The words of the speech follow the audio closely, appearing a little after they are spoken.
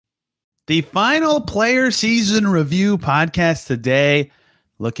The final player season review podcast today,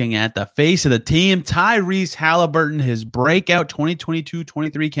 looking at the face of the team, Tyrese Haliburton, his breakout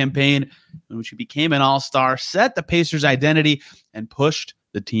 2022-23 campaign, in which he became an all-star, set the Pacers' identity, and pushed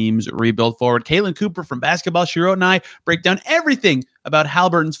the team's rebuild forward. Caitlin Cooper from Basketball She Wrote and I break down everything about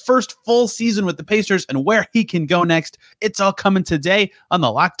Haliburton's first full season with the Pacers and where he can go next. It's all coming today on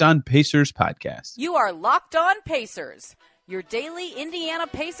the Locked On Pacers podcast. You are Locked On Pacers, your daily Indiana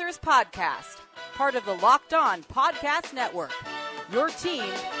Pacers podcast, part of the Locked On Podcast Network, your team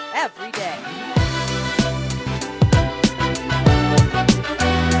every day.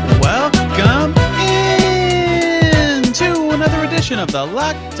 Welcome in to another edition of the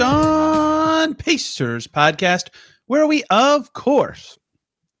Locked On Pacers podcast, where we, of course,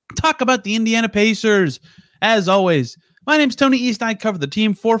 talk about the Indiana Pacers. As always, my name's Tony East. I cover the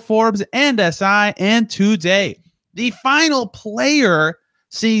team for Forbes and SI, and today, the final player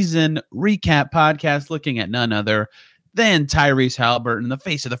season recap podcast, looking at none other than Tyrese Haliburton, the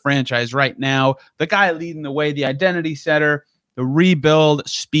face of the franchise right now, the guy leading the way, the identity setter, the rebuild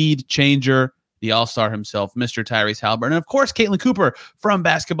speed changer, the all-star himself, Mr. Tyrese Haliburton. And of course, Caitlin Cooper from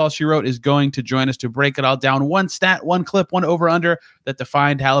Basketball She Wrote is going to join us to break it all down. One stat, one clip, one over-under that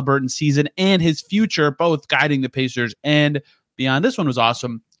defined Haliburton's season and his future, both guiding the Pacers and beyond. This one was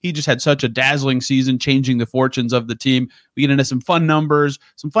awesome. He just had such a dazzling season, changing the fortunes of the team. We get into some fun numbers,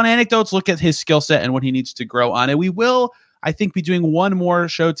 some fun anecdotes, look at his skill set and what he needs to grow on. And we will, I think, be doing one more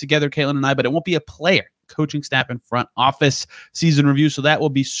show together, Caitlin and I, but it won't be a player, coaching staff and front office season review. So that will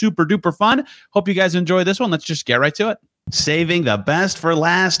be super duper fun. Hope you guys enjoy this one. Let's just get right to it. Saving the best for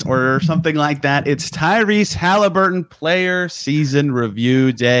last or something like that. It's Tyrese Haliburton player season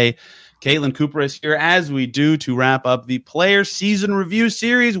review day. Caitlin Cooper is here, as we do, to wrap up the player season review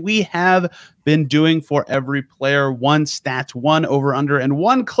series we have been doing for every player. One stat, one over-under, and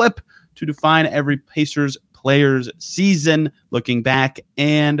one clip to define every Pacers player's season, looking back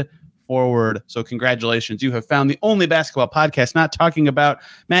and forward. So congratulations. You have found the only basketball podcast not talking about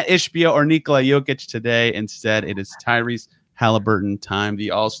Matt Ishbia or Nikola Jokic today. Instead, it is Tyrese Haliburton time, the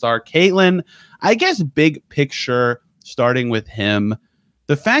all-star. Caitlin, I guess big picture, starting with him,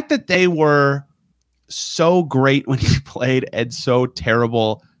 the fact that they were so great when he played and so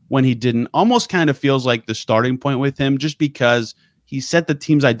terrible when he didn't almost kind of feels like the starting point with him, just because he set the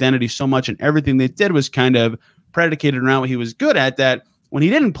team's identity so much and everything they did was kind of predicated around what he was good at, that when he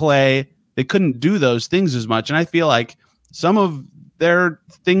didn't play, they couldn't do those things as much. And I feel like some of their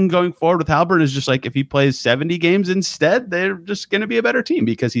thing going forward with Haliburton is just like, if he plays 70 games instead, they're just going to be a better team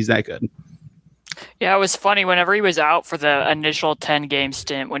because he's that good. Yeah, it was funny whenever he was out for the initial 10-game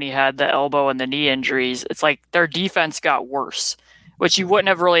stint when he had the elbow and the knee injuries. It's like their defense got worse, which you wouldn't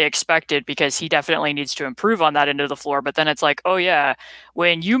have really expected because he definitely needs to improve on that end of the floor. But then it's like, oh yeah,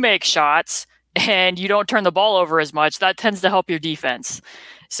 when you make shots and you don't turn the ball over as much, that tends to help your defense.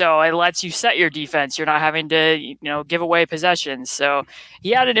 So it lets you set your defense. You're not having to, give away possessions. So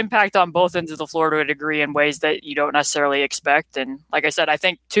he had an impact on both ends of the floor to a degree in ways that you don't necessarily expect. And like I said, I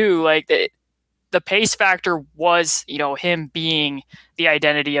think too, like the pace factor was, him being the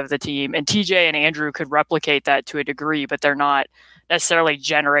identity of the team, and TJ and Andrew could replicate that to a degree, but they're not necessarily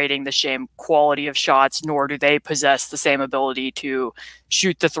generating the same quality of shots, nor do they possess the same ability to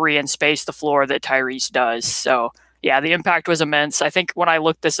shoot the three and space the floor that Tyrese does. So yeah, the impact was immense. I think when I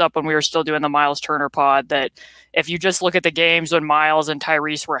looked this up when we were still doing the Miles Turner pod, that if you just look at the games when Miles and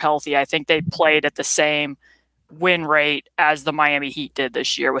Tyrese were healthy, I think they played at the same win rate as the Miami Heat did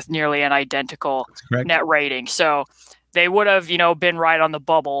this year, with nearly an identical net rating. So they would have, been right on the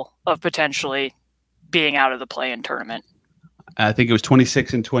bubble of potentially being out of the play-in tournament. I think it was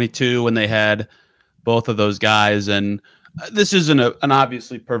 26 and 22 when they had both of those guys. And this isn't an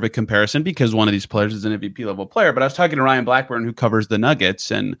obviously perfect comparison because one of these players is an MVP level player, but I was talking to Ryan Blackburn, who covers the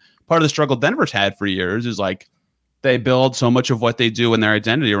Nuggets, and part of the struggle Denver's had for years is like, they build so much of what they do and their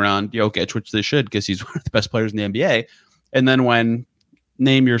identity around Jokic, which they should because he's one of the best players in the NBA. And then when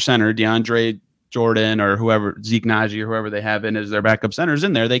name your center, DeAndre Jordan or whoever, Zeke Naji or whoever they have in as their backup centers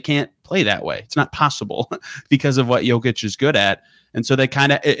in there, they can't play that way. It's not possible because of what Jokic is good at. And so they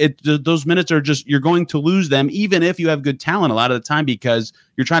kind of, those minutes are just, you're going to lose them even if you have good talent a lot of the time because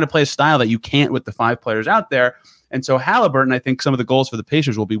you're trying to play a style that you can't with the five players out there. And so Haliburton, I think some of the goals for the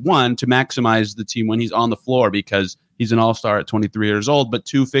Pacers will be, one, to maximize the team when he's on the floor because he's an all-star at 23 years old, but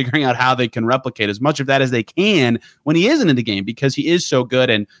two, figuring out how they can replicate as much of that as they can when he isn't in the game because he is so good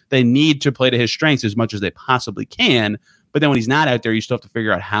and they need to play to his strengths as much as they possibly can. But then when he's not out there, you still have to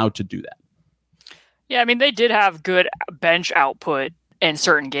figure out how to do that. Yeah, I mean, they did have good bench output in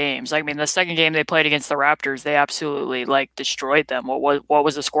certain games. I mean, the second game they played against the Raptors, they absolutely destroyed them. What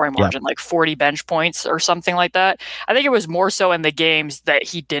was the scoring margin? Like 40 bench points or something like that. I think it was more so in the games that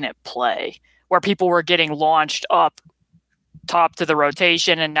he didn't play, where people were getting launched up top to the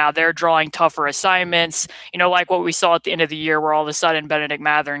rotation, and now they're drawing tougher assignments. Like what we saw at the end of the year, where all of a sudden Benedict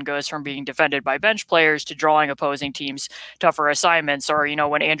Mathurin goes from being defended by bench players to drawing opposing teams tougher assignments. Or,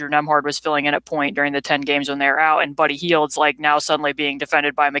 when Andrew Nembhard was filling in at point during the 10 games when they were out, and Buddy Hield's now suddenly being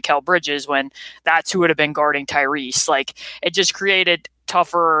defended by Mikal Bridges when that's who would have been guarding Tyrese. It just created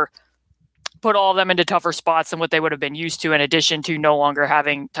put all of them into tougher spots than what they would have been used to, in addition to no longer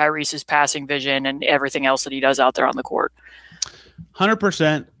having Tyrese's passing vision and everything else that he does out there on the court.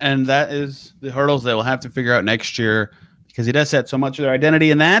 100%, and that is the hurdles they will have to figure out next year, because he does set so much of their identity,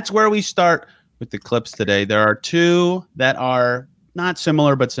 and that's where we start with the clips today. There are two that are not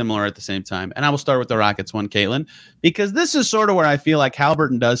similar, but similar at the same time, and I will start with the Rockets one, Caitlin, because this is sort of where I feel like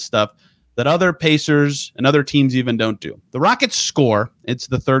Haliburton does stuff that other Pacers and other teams even don't do. The Rockets score. It's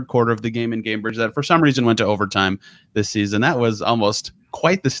the third quarter of the game in Cambridge that for some reason went to overtime this season. That was almost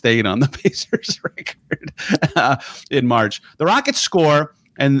quite the stain on the Pacers record in March. The Rockets score,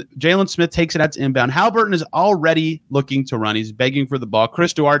 and Jalen Smith takes it out to inbound. Haliburton is already looking to run. He's begging for the ball.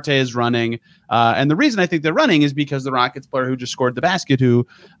 Chris Duarte is running. And the reason I think they're running is because the Rockets player who just scored the basket, who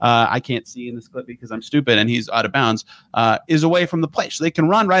I can't see in this clip because I'm stupid and he's out of bounds, is away from the play. So they can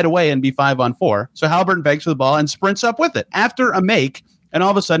run right away and be 5-on-4. So Haliburton begs for the ball and sprints up with it after a make. And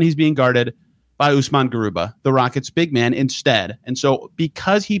all of a sudden he's being guarded by Usman Garuba, the Rockets' big man, instead. And so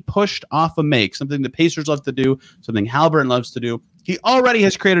because he pushed off a make, something the Pacers love to do, something Haliburton loves to do, he already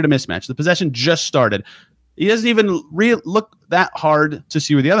has created a mismatch. The possession just started. He doesn't even look that hard to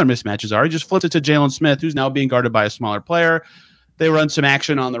see where the other mismatches are. He just flips it to Jalen Smith, who's now being guarded by a smaller player. They run some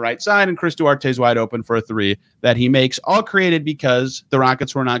action on the right side, and Chris Duarte's wide open for a three that he makes, all created because the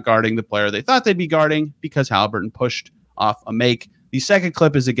Rockets were not guarding the player they thought they'd be guarding because Haliburton pushed off a make. The second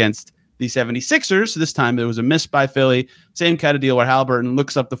clip is against the 76ers. This time it was a miss by Philly. Same kind of deal where Haliburton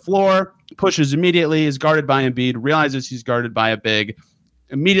looks up the floor, pushes immediately, is guarded by Embiid, realizes he's guarded by a big,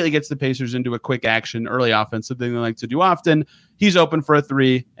 immediately gets the Pacers into a quick action, early offense, something they like to do often. He's open for a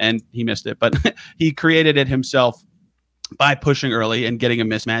three, and he missed it, but he created it himself by pushing early and getting a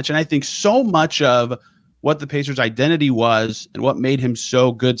mismatch. And I think so much of what the Pacers' identity was and what made him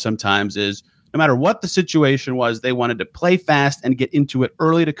so good sometimes is no matter what the situation was, they wanted to play fast and get into it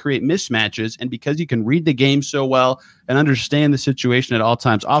early to create mismatches. And because you can read the game so well and understand the situation at all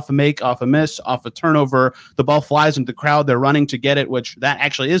times, off a make, off a miss, off a turnover, the ball flies into the crowd, they're running to get it, which that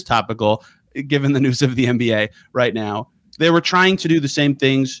actually is topical given the news of the NBA right now. They were trying to do the same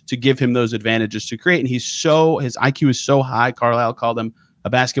things to give him those advantages to create. And his IQ is so high. Carlisle called him a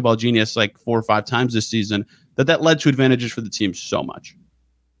basketball genius 4 or 5 times this season, that led to advantages for the team so much.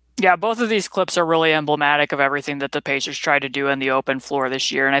 Yeah, both of these clips are really emblematic of everything that the Pacers tried to do in the open floor this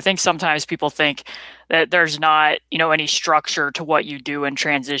year. And I think sometimes people think that there's not, any structure to what you do in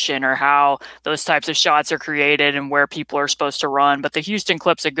transition or how those types of shots are created and where people are supposed to run. But the Houston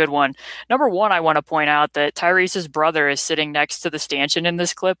clip's a good one. Number one, I want to point out that Tyrese's brother is sitting next to the stanchion in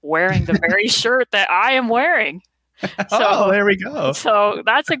this clip wearing the very shirt that I am wearing. So there we go. So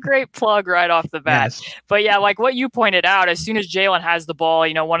that's a great plug right off the bat. Yes. But yeah, like what you pointed out, as soon as Jalen has the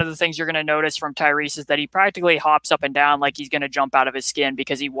ball, one of the things you're going to notice from Tyrese is that he practically hops up and down like he's going to jump out of his skin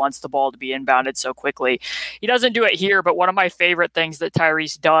because he wants the ball to be inbounded so quickly. He doesn't do it here, but one of my favorite things that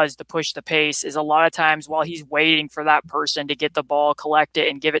Tyrese does to push the pace is a lot of times while he's waiting for that person to get the ball, collect it,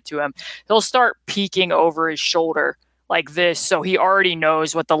 and give it to him, he'll start peeking over his shoulder like this, so he already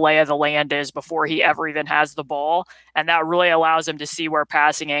knows what the lay of the land is before he ever even has the ball, and that really allows him to see where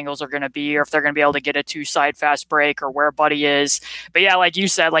passing angles are going to be, or if they're going to be able to get a 2-side fast break, or where Buddy is. But yeah, like you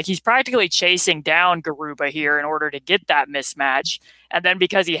said, he's practically chasing down Garuba here in order to get that mismatch, and then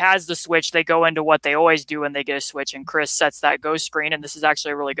because he has the switch, they go into what they always do when they get a switch, and Chris sets that ghost screen, and this is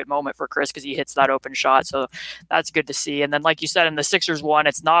actually a really good moment for Chris because he hits that open shot, so that's good to see. And then like you said, in the Sixers one,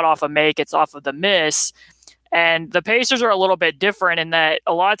 it's not off a make, it's off of the miss. And the Pacers are a little bit different in that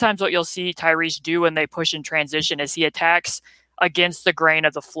a lot of times what you'll see Tyrese do when they push in transition is he attacks against the grain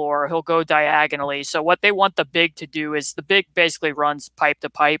of the floor. He'll go diagonally. So what they want the big to do is the big basically runs pipe to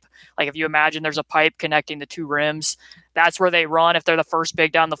pipe. Like if you imagine there's a pipe connecting the two rims, that's where they run. If they're the first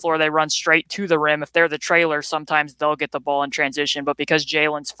big down the floor, they run straight to the rim. If they're the trailer, sometimes they'll get the ball in transition. But because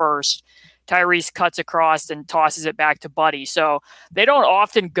Jalen's first, Tyrese cuts across and tosses it back to Buddy. So they don't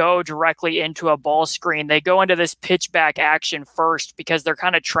often go directly into a ball screen. They go into this pitch back action first because they're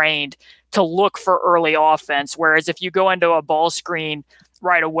kind of trained to look for early offense. Whereas if you go into a ball screen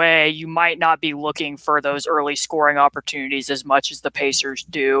right away, you might not be looking for those early scoring opportunities as much as the Pacers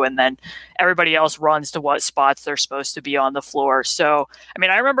do. And then everybody else runs to what spots they're supposed to be on the floor. So, I mean,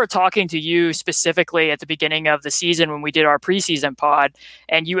 I remember talking to you specifically at the beginning of the season when we did our preseason pod,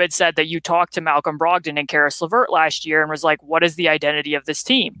 and you had said that you talked to Malcolm Brogdon and Karis LeVert last year and was like, what is the identity of this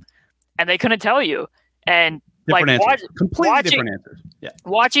team? And they couldn't tell you. And different answers. Completely different answers. Yeah.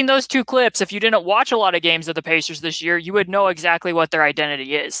 Watching those two clips, if you didn't watch a lot of games of the Pacers this year, you would know exactly what their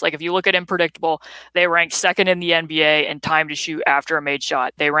identity is. Like if you look at Unpredictable, they ranked second in the NBA in time to shoot after a made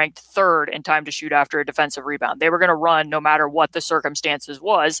shot. They ranked third in time to shoot after a defensive rebound. They were going to run no matter what the circumstances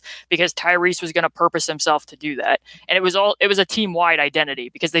was because Tyrese was going to purpose himself to do that. And it was a team-wide identity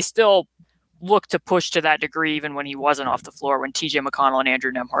because they still look to push to that degree even when he wasn't off the floor, when TJ McConnell and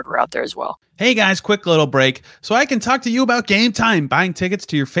Andrew Nembhard were out there as well. Hey guys, quick little break so I can talk to you about Game Time. Buying tickets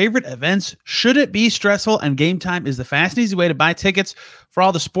to your favorite events shouldn't be stressful, and Game Time is the fast and easy way to buy tickets for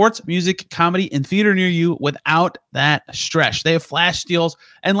all the sports, music, comedy, and theater near you without that stress. They have flash deals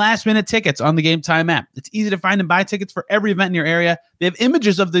and last-minute tickets on the Game Time app. It's easy to find and buy tickets for every event in your area. They have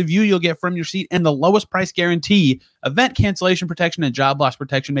images of the view you'll get from your seat and the lowest price guarantee. Event cancellation protection and job loss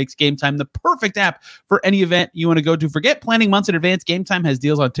protection makes Game Time the perfect app for any event you want to go to. Forget planning months in advance. Game Time has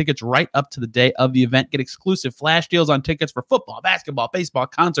deals on tickets right up to the day of the event. Get exclusive flash deals on tickets for football, basketball, baseball,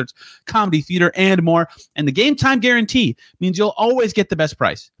 concerts, comedy, theater, and more. And the Game Time guarantee means you'll always get the best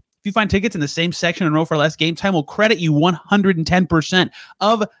price. If you find tickets in the same section and row for less, Game Time will credit you 110%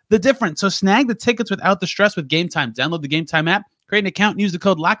 of the difference. So snag the tickets without the stress with Game Time. Download the Game Time app, create an account, and use the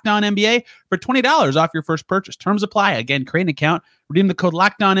code LOCKDOWNNBA for $20 off your first purchase. Terms apply. Again, create an account, redeem the code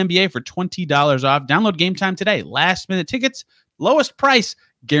LOCKDOWNNBA for $20 off. Download Game Time today. Last minute tickets, lowest price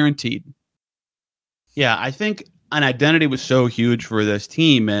guaranteed. Yeah, I think an identity was so huge for this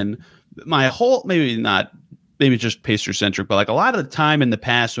team, and my whole, maybe just Pacer centric, but like a lot of the time in the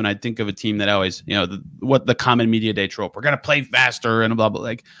past when I think of a team that always, what the common media day trope, we're going to play faster and blah, blah,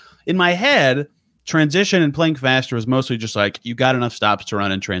 like in my head, transition and playing faster was mostly just like you got enough stops to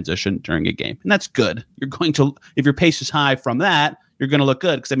run in transition during a game. And that's good. You're going to, if your pace is high from that, you're going to look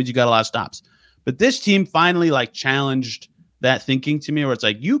good because that means you got a lot of stops. But this team finally like challenged that thinking to me where it's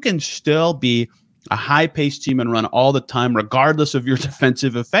like you can still be a high-paced team and run all the time regardless of your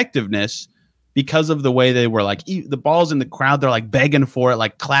defensive effectiveness because of the way they were like the ball's in the crowd. They're like begging for it,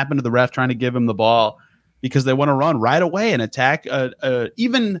 like clapping to the ref, trying to give him the ball because they want to run right away and attack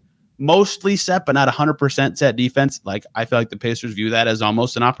even mostly set, but not 100% set defense. Like I feel like the Pacers view that as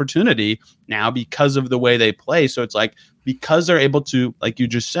almost an opportunity now because of the way they play. So it's like, because they're able to, like you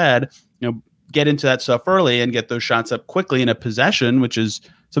just said, get into that stuff early and get those shots up quickly in a possession, which is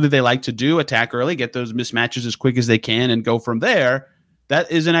something they like to do, attack early, get those mismatches as quick as they can and go from there. That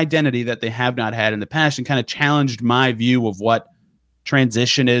is an identity that they have not had in the past and kind of challenged my view of what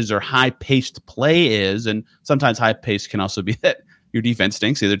transition is or high-paced play is. And sometimes high-paced can also be that your defense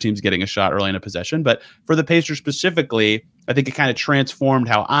stinks. The other team's getting a shot early in a possession. But for the Pacers specifically, I think it kind of transformed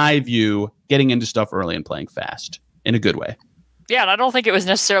how I view getting into stuff early and playing fast in a good way. Yeah, and I don't think it was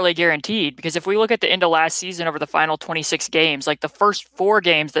necessarily guaranteed because if we look at the end of last season over the final 26 games, like the first 4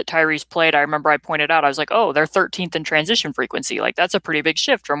 games that Tyrese played, I remember I pointed out, I was like, oh, they're 13th in transition frequency. Like that's a pretty big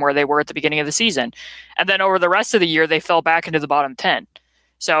shift from where they were at the beginning of the season. And then over the rest of the year, they fell back into the bottom 10.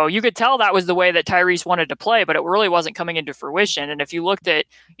 So you could tell that was the way that Tyrese wanted to play, but it really wasn't coming into fruition. And if you looked at,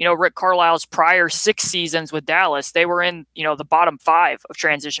 Rick Carlisle's prior 6 seasons with Dallas, they were in, the bottom 5 of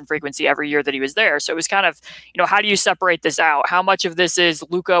transition frequency every year that he was there. So it was kind of, how do you separate this out? How much of this is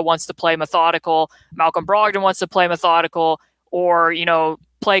Luka wants to play methodical, Malcolm Brogdon wants to play methodical, or,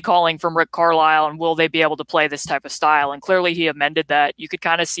 play calling from Rick Carlisle, and will they be able to play this type of style? And clearly he amended that. You could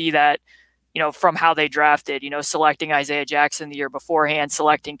kind of see that, from how they drafted, selecting Isaiah Jackson the year beforehand,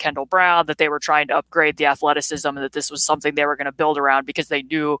 selecting Kendall Brown, that they were trying to upgrade the athleticism and that this was something they were going to build around because they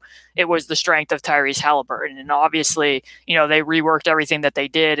knew it was the strength of Tyrese Haliburton. And obviously, they reworked everything that they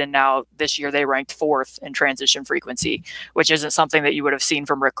did. And now this year they ranked 4th in transition frequency, which isn't something that you would have seen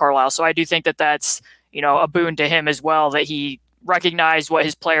from Rick Carlisle. So I do think that that's, a boon to him as well, that he recognized what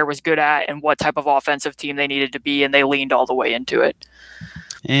his player was good at and what type of offensive team they needed to be. And they leaned all the way into it.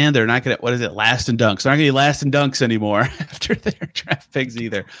 And they're not going to, last and dunks. They're not going to be last and dunks anymore after their draft picks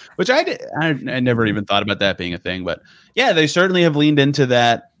either, which I never even thought about that being a thing. But yeah, they certainly have leaned into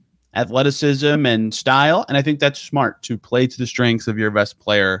that athleticism and style. And I think that's smart to play to the strengths of your best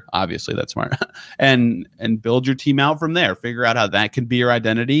player. Obviously, that's smart. and build your team out from there. Figure out how that can be your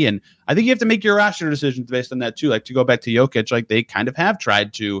identity. And I think you have to make your roster decisions based on that too. Like to go back to Jokic, like they kind of have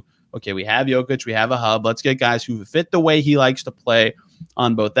tried to, okay, we have Jokic, we have a hub. Let's get guys who fit the way he likes to play.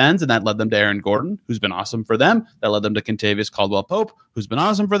 on both ends, and that led them to Aaron Gordon, who's been awesome for them. That led them to Kentavious Caldwell-Pope, who's been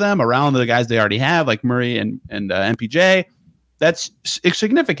awesome for them, around the guys they already have, like Murray and MPJ. That's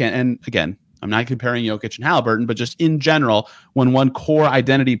significant. And again, I'm not comparing Jokic and Haliburton, but just in general, when one core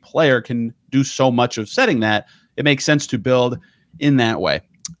identity player can do so much of setting that, it makes sense to build in that way.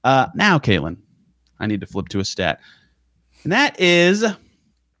 Now, Caitlin, I need to flip to a stat. And that is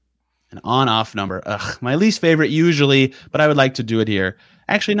an on-off number. My least favorite usually, but I would like to do it here.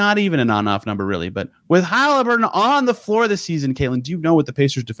 Actually, not even an on-off number, really. But with Haliburton on the floor this season, Caitlin, do you know what the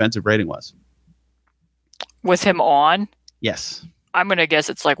Pacers' defensive rating was? With him on? Yes. I'm going to guess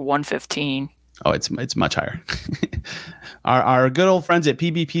it's like 115. Oh, it's much higher. Our good old friends at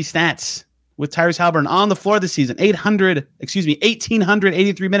PBP Stats, with Tyrese Haliburton on the floor this season,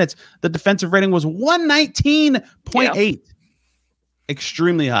 1,883 minutes. The defensive rating was 119.8. Yeah.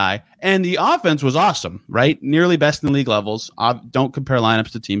 Extremely high. And the offense was awesome, right? Nearly best in league levels. Don't compare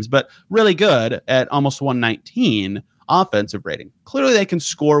lineups to teams, but really good at almost 119 offensive rating. Clearly they can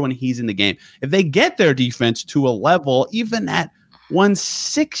score when he's in the game. If they get their defense to a level, even at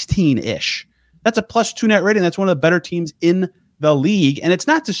 116-ish, that's a +2 net rating. That's one of the better teams in the league. And it's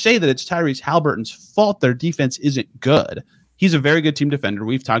not to say that it's Tyrese Haliburton's fault their defense isn't good. He's a very good team defender.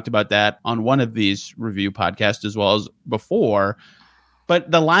 We've talked about that on one of these review podcasts as well as before. But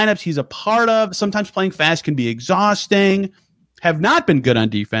the lineups he's a part of, sometimes playing fast can be exhausting, have not been good on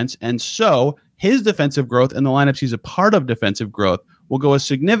defense. And so his defensive growth and the lineups he's a part of defensive growth will go a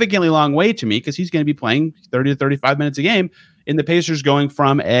significantly long way to me, because he's going to be playing 30 to 35 minutes a game in the Pacers, going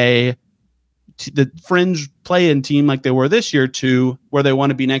from the fringe play-in team like they were this year to where they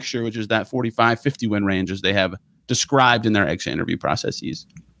want to be next year, which is that 45-50 win range as they have described in their exit interview processes.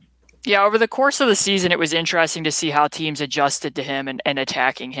 Yeah, over the course of the season, it was interesting to see how teams adjusted to him and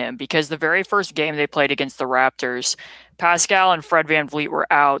attacking him, because the very first game they played against the Raptors, Pascal and Fred VanVleet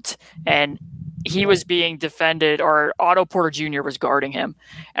were out, and he was being defended, or Otto Porter Jr. was guarding him.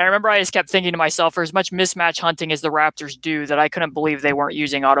 And I remember I just kept thinking to myself, for as much mismatch hunting as the Raptors do, that I couldn't believe they weren't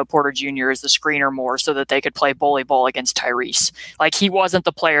using Otto Porter Jr. as the screener more so that they could play bully ball against Tyrese. Like, he wasn't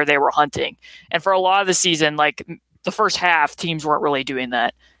the player they were hunting. And for a lot of the season, like the first half, teams weren't really doing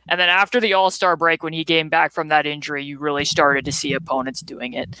that. And then after the All-Star break, when he came back from that injury, you really started to see opponents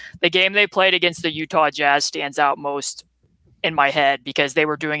doing it. The game they played against the Utah Jazz stands out most in my head, because they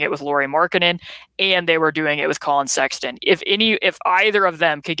were doing it with Lauri Markkanen and they were doing it with Colin Sexton. If either of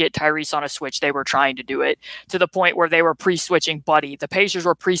them could get Tyrese on a switch, they were trying to do it, to the point where they were pre-switching Buddy. The Pacers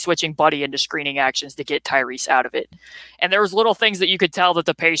were pre-switching Buddy into screening actions to get Tyrese out of it. And there was little things that you could tell that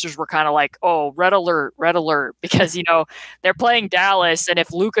the Pacers were kind of like, oh, red alert, because, they're playing Dallas, and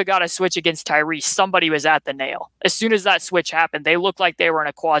if Luka got a switch against Tyrese, somebody was at the nail. As soon as that switch happened, they looked like they were in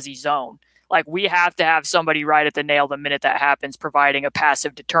a quasi zone. Like, we have to have somebody right at the nail the minute that happens, providing a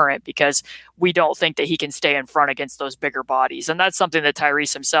passive deterrent, because we don't think that he can stay in front against those bigger bodies. And that's something that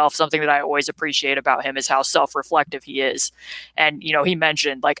Tyrese himself, something that I always appreciate about him, is how self-reflective he is. And, he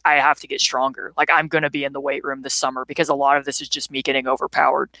mentioned, like, I have to get stronger. Like, I'm going to be in the weight room this summer, because a lot of this is just me getting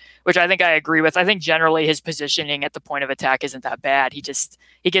overpowered, which I think I agree with. I think generally his positioning at the point of attack isn't that bad.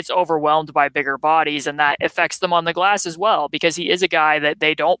 He gets overwhelmed by bigger bodies, and that affects them on the glass as well, because he is a guy that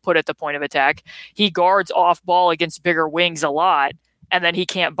they don't put at the point of attack. He guards off ball against bigger wings a lot, and then he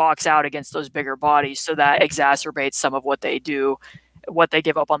can't box out against those bigger bodies. So that exacerbates some of what they do, what they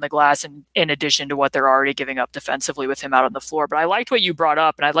give up on the glass, and in addition to what they're already giving up defensively with him out on the floor. But I liked what you brought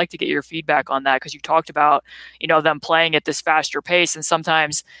up, and I'd like to get your feedback on that, because you talked about, them playing at this faster pace. And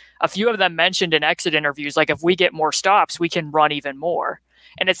sometimes a few of them mentioned in exit interviews, like, if we get more stops, we can run even more.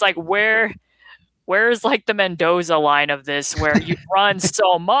 And it's like, where's like the Mendoza line of this, where you run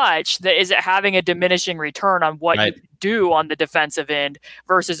so much that is it having a diminishing return on what you do on the defensive end,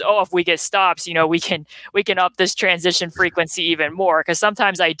 versus, if we get stops, we can up this transition frequency even more. Because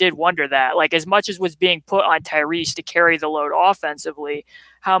sometimes I did wonder that, like, as much as was being put on Tyrese to carry the load offensively,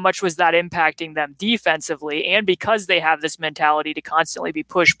 how much was that impacting them defensively? And because they have this mentality to constantly be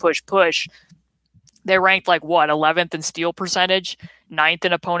push, they ranked 11th in steal percentage, 9th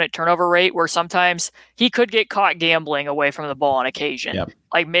in opponent turnover rate, where sometimes he could get caught gambling away from the ball on occasion. Yep.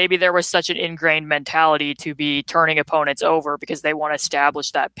 Like, maybe there was such an ingrained mentality to be turning opponents over because they want to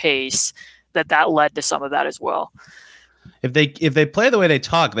establish that pace, that led to some of that as well. If they play the way they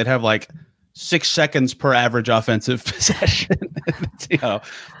talk, they'd have 6 seconds per average offensive possession. And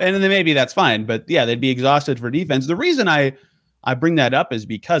then maybe that's fine, but yeah, they'd be exhausted for defense. The reason I bring that up is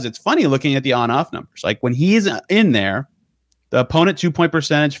because it's funny looking at the on-off numbers. Like, when he's in there, the opponent 2-point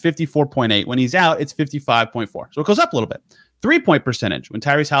percentage, 54.8. When he's out, it's 55.4. So it goes up a little bit. 3-point percentage. When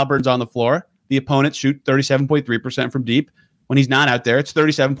Tyrese Haliburton's on the floor, the opponents shoot 37.3% from deep. When he's not out there, it's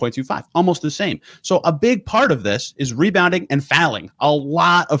 37.25, almost the same. So a big part of this is rebounding and fouling, a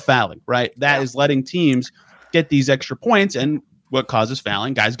lot of fouling, right? That is letting teams get these extra points, and what causes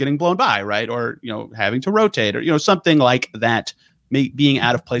fouling? Guys getting blown by, right? Or, having to rotate, or, something like that, being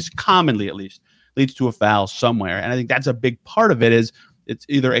out of place commonly, at least, leads to a foul somewhere. And I think that's a big part of it. Is it's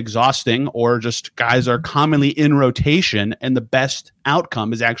either exhausting or just guys are commonly in rotation, and the best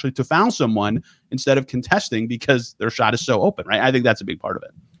outcome is actually to foul someone instead of contesting because their shot is so open, right? I think that's a big part of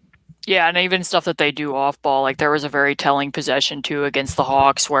it. Yeah, and even stuff that they do off ball, like there was a very telling possession too against the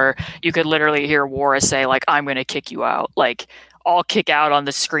Hawks where you could literally hear Warris say, like, I'm going to kick you out. Like, I'll kick out on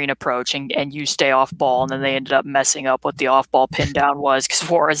the screen approach and you stay off ball. And then they ended up messing up what the off ball pin down was because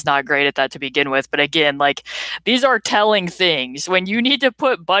Warris not great at that to begin with. But again, like, these are telling things. When you need to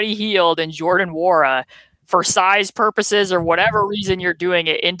put Buddy Hield and Jordan Nwora for size purposes or whatever reason you're doing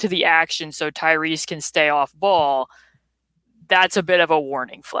it into the action so Tyrese can stay off ball, that's a bit of a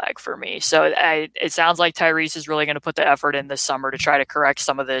warning flag for me. So it sounds like Tyrese is really going to put the effort in this summer to try to correct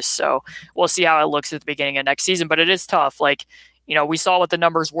some of this. So we'll see how it looks at the beginning of next season. But it is tough. Like, we saw what the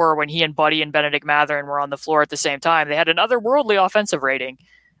numbers were when he and Buddy and Benedict Mathurin were on the floor at the same time. They had an otherworldly offensive rating.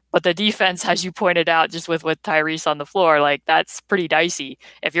 But the defense, as you pointed out, just with Tyrese on the floor, like, that's pretty dicey.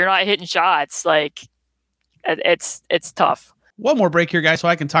 If you're not hitting shots, like, it's tough. One more break here, guys, so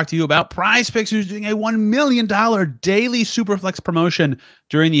I can talk to you about Prize Picks, who's doing a $1 million daily Superflex promotion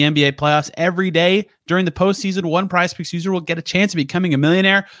during the NBA playoffs. Every day during the postseason, one Prize Picks user will get a chance of becoming a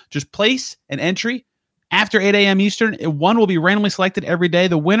millionaire. Just place an entry after 8 a.m. Eastern. One will be randomly selected every day.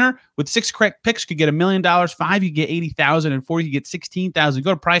 The winner with 6 correct picks could get $1 million. 5, you get 80,000, and 4, you get 16,000.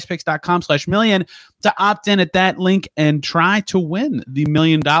 Go to prizepicks.com/million to opt in at that link and try to win the $1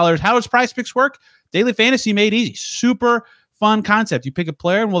 million. How does Prize Picks work? Daily fantasy made easy. Super fun concept. You pick a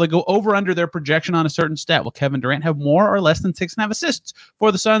player, and will they go over under their projection on a certain stat? Will Kevin Durant have more or less than 6.5 assists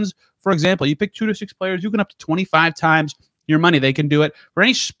for the Suns? For example, you pick 2 to 6 players, you can up to 25 times your money. They can do it for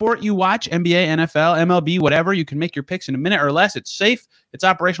any sport you watch, NBA, NFL, MLB, whatever. You can make your picks in a minute or less. It's safe. It's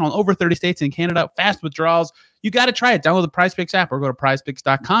operational in over 30 states and Canada. Fast withdrawals. You got to try it. Download the Prize Picks app or go to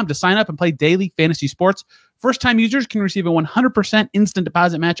prizepicks.com to sign up and play daily fantasy sports. First-time users can receive a 100% instant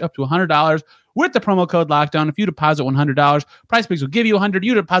deposit match up to $100 with the promo code LOCKDOWN. If you deposit $100, Prize Picks will give you $100.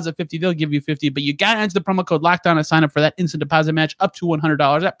 You deposit $50, they'll give you $50. But you got to enter the promo code LOCKDOWN and sign up for that instant deposit match up to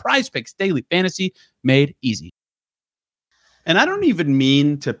 $100 at Prize Picks. Daily fantasy made easy. And I don't even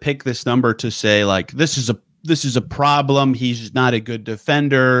mean to pick this number to say, like, this is a problem. He's not a good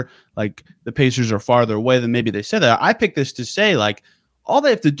defender. Like, the Pacers are farther away than maybe they said that. I picked this to say, like, all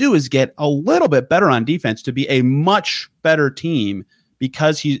they have to do is get a little bit better on defense to be a much better team,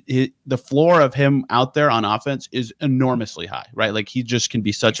 because the floor of him out there on offense is enormously high, right? Like, he just can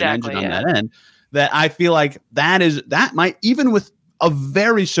be such an engine on that end that I feel like that might, even with a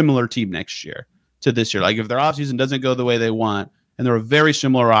very similar team next year to this year, like if their offseason doesn't go the way they want and they're a very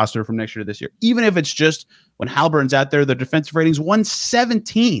similar roster from next year to this year, even if it's just when Haliburton's out there, their defensive rating's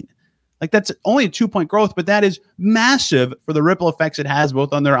 117. Like, that's only a 2-point growth, but that is massive for the ripple effects it has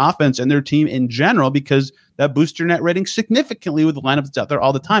both on their offense and their team in general, because that boosts your net rating significantly with the lineup that's out there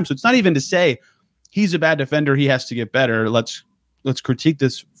all the time. So it's not even to say he's a bad defender, he has to get better. Let's critique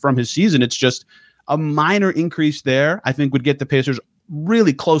this from his season. It's just a minor increase there, I think, would get the Pacers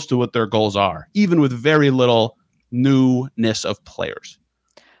really close to what their goals are, even with very little newness of players.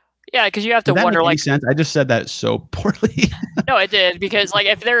 Yeah, because you have to wonder, like, sense? I just said that so poorly. No, it did, because, like,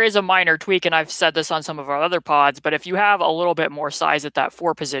 if there is a minor tweak, and I've said this on some of our other pods, but if you have a little bit more size at that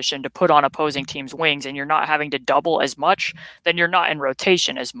 4 position to put on opposing teams' wings, and you're not having to double as much, then you're not in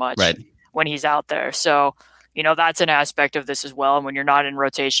rotation as much when he's out there. So, that's an aspect of this as well. And when you're not in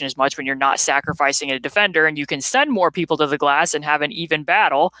rotation as much, when you're not sacrificing a defender, and you can send more people to the glass and have an even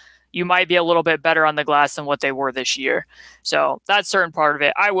battle, you might be a little bit better on the glass than what they were this year. So that's certain part of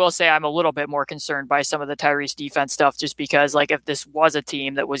it. I will say I'm a little bit more concerned by some of the Tyrese defense stuff, just because, like, if this was a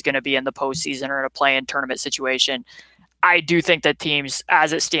team that was going to be in the postseason or in a play-in tournament situation, I do think that teams,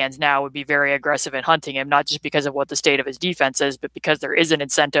 as it stands now, would be very aggressive in hunting him, not just because of what the state of his defense is, but because there is an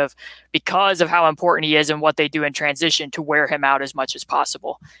incentive, because of how important he is and what they do in transition, to wear him out as much as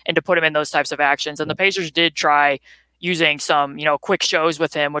possible and to put him in those types of actions. And the Pacers did try using some, quick shows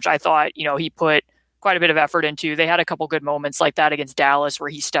with him, which I thought, he put quite a bit of effort into. They had a couple good moments like that against Dallas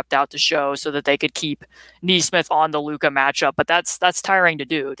where he stepped out to show so that they could keep Nesmith on the Luka matchup. But that's tiring to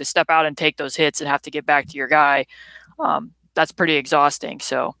do, to step out and take those hits and have to get back to your guy. That's pretty exhausting.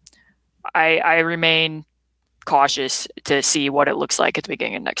 So I remain cautious to see what it looks like at the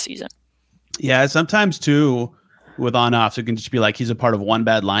beginning of next season. Yeah, sometimes too, with on-offs, it can just be like he's a part of one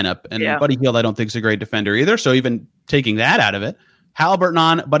bad lineup. And Buddy Hield, I don't think, is a great defender either. So even taking that out of it, Haliburton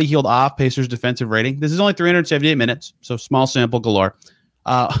on, Buddy Hield off, Pacers defensive rating. This is only 378 minutes, so small sample galore.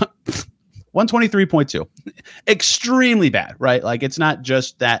 123.2. Extremely bad, right? Like, it's not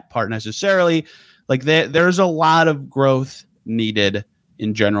just that part necessarily. Like, there's a lot of growth needed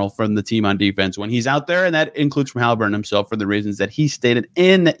in general from the team on defense when he's out there, and that includes from Haliburton himself for the reasons that he stated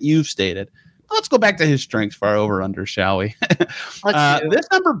and that you've stated. Let's go back to his strengths for our over-under, shall we? This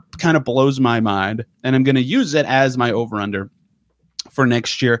number kind of blows my mind, and I'm going to use it as my over-under for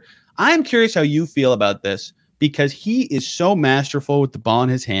next year. I'm curious how you feel about this, because he is so masterful with the ball in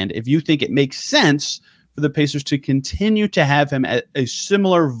his hand. If you think it makes sense for the Pacers to continue to have him at a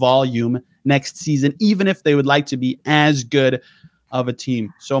similar volume next season, even if they would like to be as good of a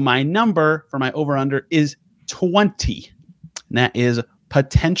team. So my number for my over-under is 20. And that is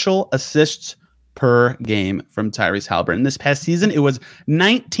potential assists per game from Tyrese Haliburton. This past season, it was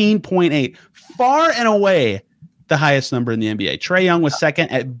 19.8, far and away the highest number in the NBA. Trae Young was second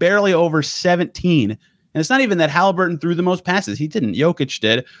at barely over 17. And it's not even that Haliburton threw the most passes. He didn't. Jokic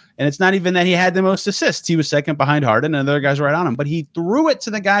did. And it's not even that he had the most assists. He was second behind Harden, and the other guys were right on him. But he threw it to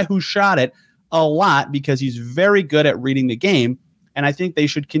the guy who shot it a lot because he's very good at reading the game. And I think they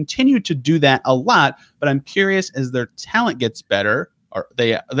should continue to do that a lot. But I'm curious, as their talent gets better, or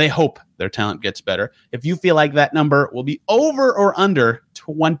they hope their talent gets better, if you feel like that number will be over or under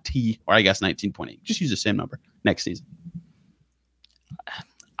 20, or I guess 19.8. Just use the same number next season.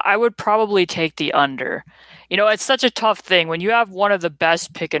 I would probably take the under. You know, it's such a tough thing when you have one of the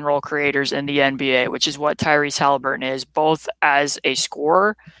best pick and roll creators in the NBA, which is what Tyrese Haliburton is, both as a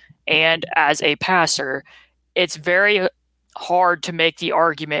scorer and as a passer. It's very hard to make the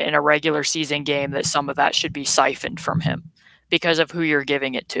argument in a regular season game that some of that should be siphoned from him because of who you're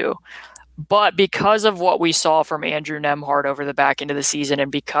giving it to. But because of what we saw from Andrew Nembhard over the back end of the season,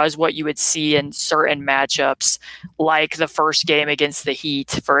 and because what you would see in certain matchups, like the first game against the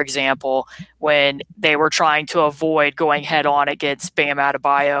Heat, for example, when they were trying to avoid going head on against Bam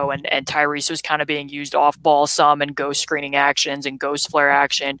Adebayo, and Tyrese was kind of being used off ball some and ghost screening actions and ghost flare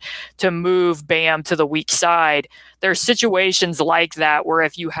action to move Bam to the weak side. There's situations like that where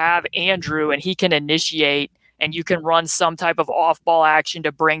if you have Andrew and he can initiate and you can run some type of off-ball action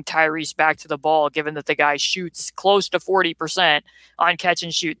to bring Tyrese back to the ball, given that the guy shoots close to 40% on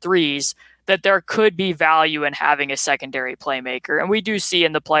catch-and-shoot threes, that there could be value in having a secondary playmaker. And we do see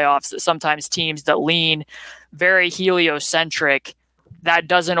in the playoffs that sometimes teams that lean very heliocentric, that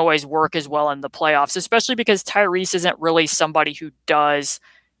doesn't always work as well in the playoffs, especially because Tyrese isn't really somebody who does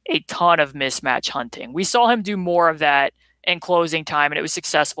a ton of mismatch hunting. We saw him do more of that in closing time, and it was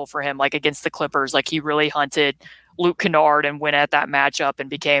successful for him, like against the Clippers. Like, he really hunted Luke Kennard and went at that matchup and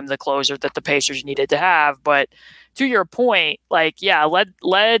became the closer that the Pacers needed to have. But to your point, like, yeah, led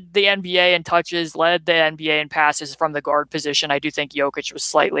the NBA in touches, led the NBA in passes from the guard position. I do think Jokic was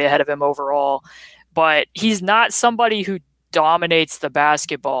slightly ahead of him overall, but he's not somebody who dominates the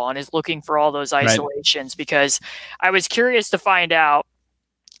basketball and is looking for all those isolations. Right. Because I was curious to find out,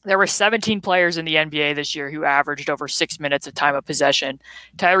 there were 17 players in the NBA this year who averaged over 6 minutes of time of possession.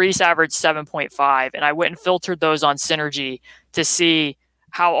 Tyrese averaged 7.5, and I went and filtered those on Synergy to see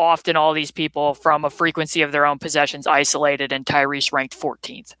how often all these people from a frequency of their own possessions isolated, and Tyrese ranked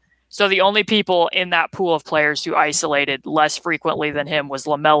 14th. So the only people in that pool of players who isolated less frequently than him was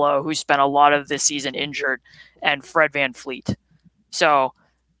LaMelo, who spent a lot of this season injured, and Fred VanVleet. So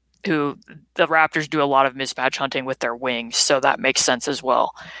who the Raptors do a lot of mismatch hunting with their wings, so that makes sense as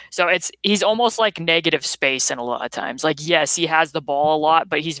well. So he's almost like negative space in a lot of times. Like, yes, he has the ball a lot,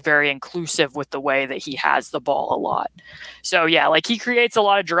 but he's very inclusive with the way that he has the ball a lot. So yeah, like, he creates a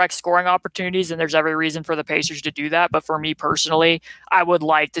lot of direct scoring opportunities, and there's every reason for the Pacers to do that. But for me personally, I would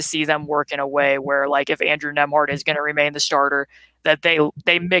like to see them work in a way where, like, if Andrew Nembhard is going to remain the starter, that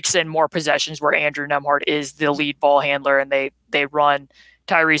they mix in more possessions where Andrew Nembhard is the lead ball handler, and they run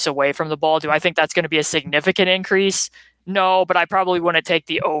Tyrese away from the ball. Do I think that's going to be a significant increase? No, but I probably wouldn't take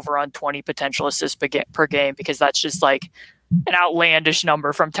the over on 20 potential assists per game, because that's just like an outlandish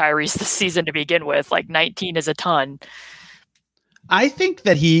number from Tyrese this season to begin with. Like, 19 is a ton. I think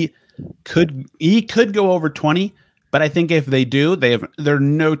that he could go over 20, but I think if they do, they're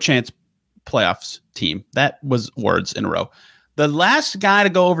no chance playoffs team. That was words in a row. The last guy to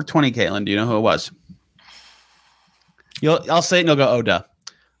go over 20, Caitlin, do you know who it was? I'll say it and you'll go, oh, duh.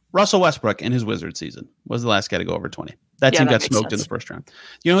 Russell Westbrook in his Wizard season was the last guy to go over 20. That team got smoked in the first round.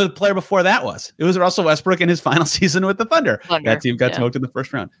 You know who the player before that was? It was Russell Westbrook in his final season with the Thunder. That team got smoked in the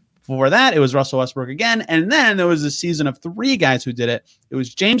first round. Before that, it was Russell Westbrook again. And then there was a season of 3 guys who did it. It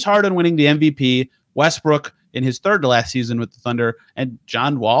was James Harden winning the MVP, Westbrook in his third to last season with the Thunder, and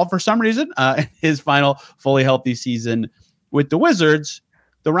John Wall, for some reason, his final fully healthy season with the Wizards.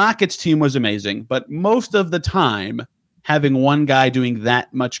 The Rockets team was amazing, but most of the time, having one guy doing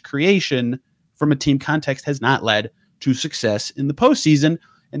that much creation from a team context has not led to success in the postseason.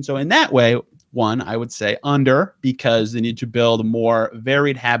 And so in that way, one, I would say under, because they need to build more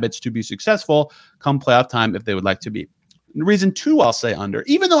varied habits to be successful come playoff time if they would like to be. Reason two, I'll say under,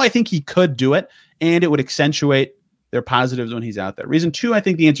 even though I think he could do it and it would accentuate their positives when he's out there. Reason two, I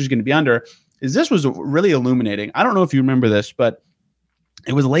think the answer is going to be under, is this was really illuminating. I don't know if you remember this, but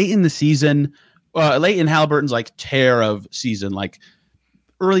it was late in the season, late in Haliburton's like tear of season, like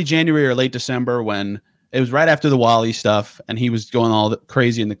early January or late December, when it was right after the Wally stuff and he was going all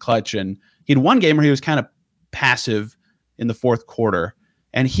crazy in the clutch. And he had one game where he was kind of passive in the fourth quarter.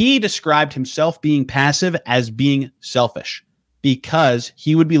 And he described himself being passive as being selfish because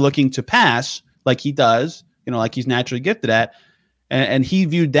he would be looking to pass like he does, like he's naturally gifted at. And he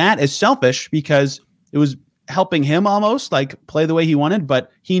viewed that as selfish because it was helping him almost like play the way he wanted.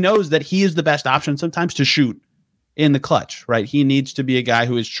 But he knows that he is the best option sometimes to shoot in the clutch, right? He needs to be a guy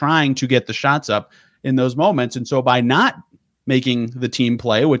who is trying to get the shots up in those moments. And so by not making the team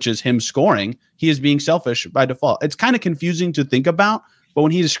play, which is him scoring, he is being selfish by default. It's kind of confusing to think about, but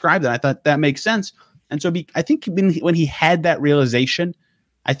when he described it, I thought that makes sense. And so I think when he had that realization,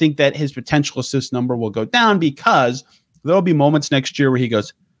 I think that his potential assist number will go down because there'll be moments next year where he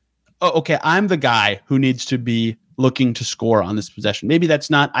goes, oh, okay, I'm the guy who needs to be looking to score on this possession. Maybe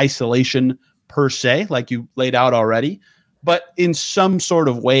that's not isolation per se, like you laid out already, but in some sort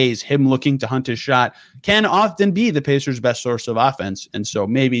of ways, him looking to hunt his shot can often be the Pacers' best source of offense. And so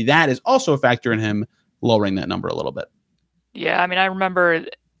maybe that is also a factor in him lowering that number a little bit. Yeah, I mean, I remember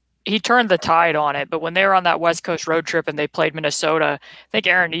he turned the tide on it, but when they were on that West Coast road trip and they played Minnesota, I think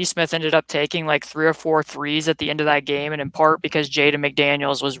Aaron Nesmith ended up taking like 3 or 4 threes at the end of that game, and in part because Jaden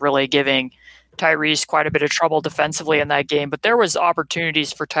McDaniels was really giving Tyrese quite a bit of trouble defensively in that game. But there was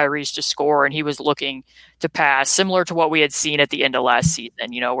opportunities for Tyrese to score, and he was looking to pass, similar to what we had seen at the end of last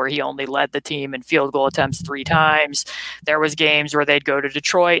season, where he only led the team in field goal attempts 3 times. There was games where they'd go to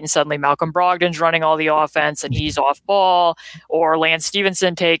Detroit and suddenly Malcolm Brogdon's running all the offense and he's off ball, or Lance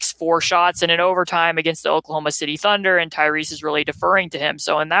Stevenson takes 4 shots in an overtime against the Oklahoma City Thunder and Tyrese is really deferring to him.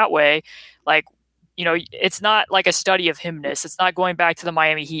 So in that way, it's not like a study of himness. It's not going back to the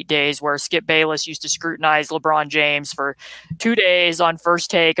Miami Heat days where Skip Bayless used to scrutinize LeBron James for 2 days on First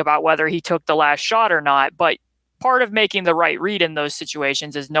Take about whether he took the last shot or not. But part of making the right read in those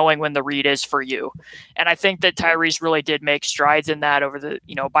situations is knowing when the read is for you. And I think that Tyrese really did make strides in that over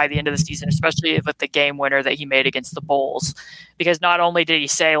by the end of the season, especially with the game winner that he made against the Bulls. Because not only did he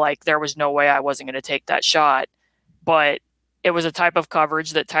say, there was no way I wasn't going to take that shot, but it was a type of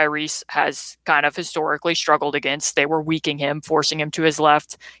coverage that Tyrese has kind of historically struggled against. They were weakening him, forcing him to his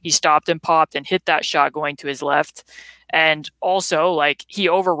left. He stopped and popped and hit that shot going to his left. And also, he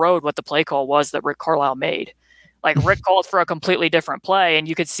overrode what the play call was that Rick Carlisle made. Rick called for a completely different play, and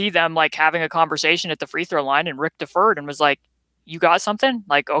you could see them, having a conversation at the free throw line, and Rick deferred and was like, you got something?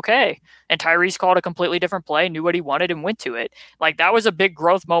 Okay. And Tyrese called a completely different play, knew what he wanted, and went to it. That was a big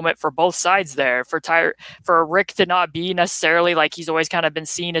growth moment for both sides there. For Rick to not be necessarily he's always kind of been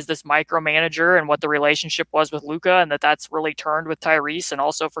seen as this micromanager and what the relationship was with Luka, and that's really turned with Tyrese, and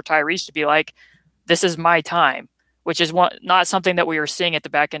also for Tyrese to be this is my time, which is not something that we were seeing at the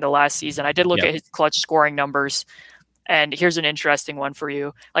back end of last season. I did look at his clutch scoring numbers, and here's an interesting one for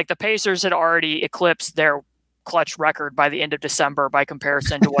you. The Pacers had already eclipsed their clutch record by the end of December by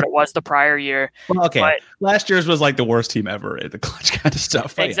comparison to what it was the prior year. Well, okay. But last year's was the worst team ever at the clutch kind of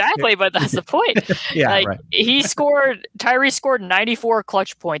stuff. Exactly, but that's the point. Yeah, right. Tyrese scored 94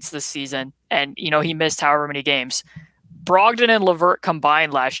 clutch points this season, and he missed however many games. Brogdon and LeVert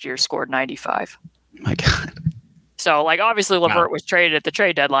combined last year scored 95. My God. So, obviously LeVert was traded at the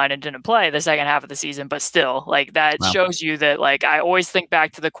trade deadline and didn't play the second half of the season, but still, that shows you that, I always think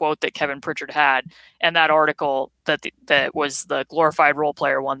back to the quote that Kevin Pritchard had and that article that was the glorified role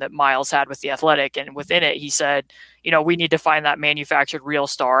player one that Miles had with The Athletic. And within it, he said, we need to find that manufactured real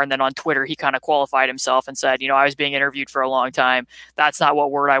star. And then on Twitter, he kind of qualified himself and said, I was being interviewed for a long time. That's not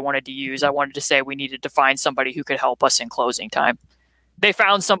what word I wanted to use. I wanted to say we needed to find somebody who could help us in closing time. They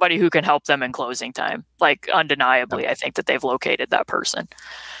found somebody who can help them in closing time. Undeniably, I think that they've located that person.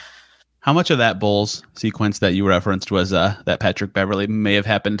 How much of that Bulls sequence that you referenced was that Patrick Beverley may have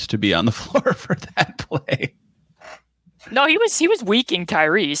happened to be on the floor for that play? No, he was weaking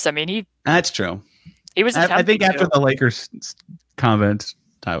Tyrese. I mean, that's true. He was. I think after the Lakers comment,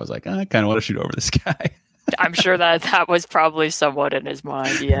 I was like, I kind of want to shoot over this guy. I'm sure that was probably somewhat in his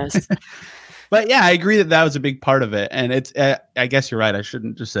mind. Yes. But yeah, I agree that was a big part of it. And it's, I guess you're right. I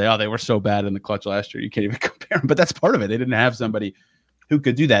shouldn't just say, oh, they were so bad in the clutch last year. You can't even compare them. But that's part of it. They didn't have somebody who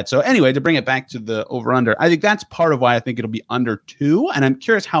could do that. So anyway, to bring it back to the over under, I think that's part of why I think it'll be under 2. And I'm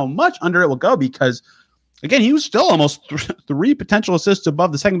curious how much under it will go because, again, he was still almost 3 potential assists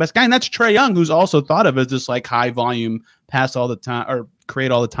above the second best guy. And that's Trae Young, who's also thought of as this like high volume, pass all the time or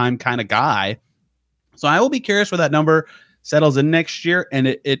create all the time kind of guy. So I will be curious where that number settles in next year. And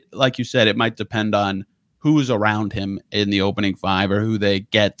it like you said, it might depend on who's around him in the opening 5 or who they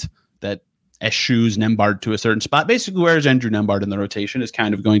get that eschews Nembhard to a certain spot. Basically, where's Andrew Nembhard in the rotation is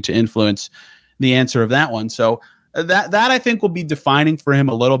kind of going to influence the answer of that one. So that I think will be defining for him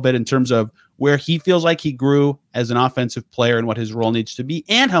a little bit in terms of where he feels like he grew as an offensive player and what his role needs to be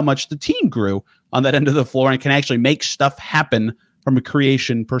and how much the team grew on that end of the floor and can actually make stuff happen from a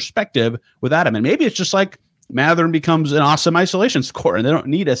creation perspective without him. And maybe it's just like Mathurin becomes an awesome isolation scorer and they don't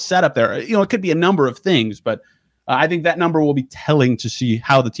need a setup there. You know, it could be a number of things, but I think that number will be telling to see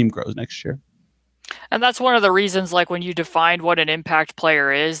how the team grows next year. And that's one of the reasons, like when you defined what an impact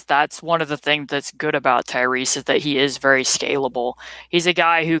player is, that's one of the things that's good about Tyrese is that he is very scalable. He's a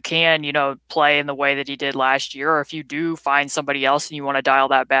guy who can, play in the way that he did last year. Or if you do find somebody else and you want to dial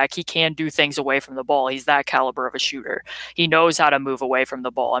that back, he can do things away from the ball. He's that caliber of a shooter. He knows how to move away from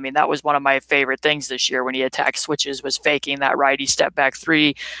the ball. I mean, that was one of my favorite things this year when he attacked switches was faking that righty step back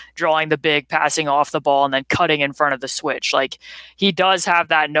 3, drawing the big, passing off the ball, and then cutting in front of the switch. Like he does have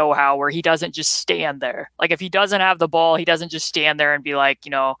that know-how where he doesn't just stand there. Like if he doesn't have the ball, he doesn't just stand there and be like,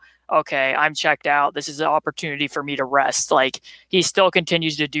 okay, I'm checked out. This is an opportunity for me to rest. Like he still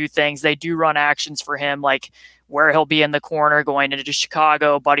continues to do things. They do run actions for him, like where he'll be in the corner going into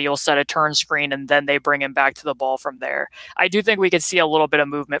Chicago. Buddy will set a turn screen and then they bring him back to the ball from there. I do think we could see a little bit of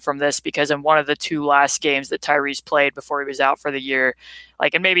movement from this because in one of the 2 last games that Tyrese played before he was out for the year,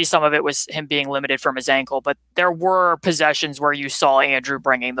 and maybe some of it was him being limited from his ankle, but there were possessions where you saw Andrew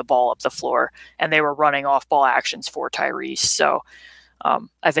bringing the ball up the floor and they were running off ball actions for Tyrese. So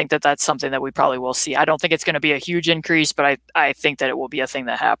I think that that's something that we probably will see. I don't think it's going to be a huge increase, but I think that it will be a thing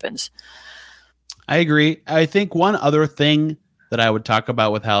that happens. I agree. I think one other thing that I would talk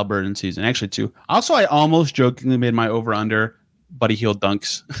about with Haliburton season, actually 2. Also, I almost jokingly made my over-under Buddy Hield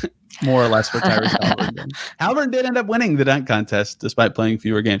dunks, more or less for Tyrese Haliburton. Haliburton did end up winning the dunk contest despite playing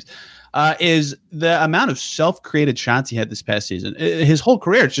fewer games. Is the amount of self-created shots he had this past season. His whole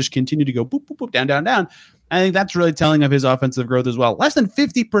career, it's just continued to go boop, boop, boop, down, down, down. I think that's really telling of his offensive growth as well. Less than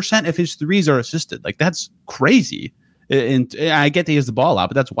 50% of his threes are assisted. Like, that's crazy. And I get that he has the ball out,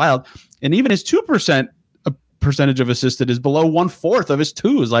 but that's wild. And even his 2% percentage of assisted is below 1/4 of his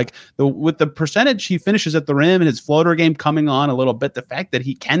 2s. Like with the percentage he finishes at the rim and his floater game coming on a little bit, the fact that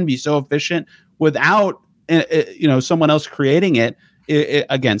he can be so efficient without someone else creating it.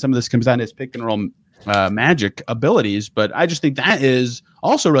 Again, some of this comes down to his pick and roll magic abilities, but I just think that is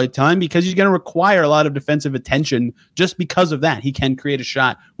also really telling because he's going to require a lot of defensive attention just because of that. He can create a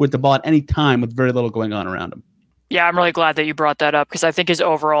shot with the ball at any time with very little going on around him. Yeah, I'm really glad that you brought that up because I think his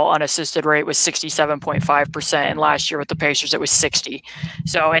overall unassisted rate was 67.5%, and last year with the Pacers it was 60.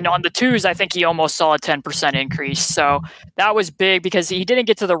 So, and on the 2s, I think he almost saw a 10% increase. So that was big because he didn't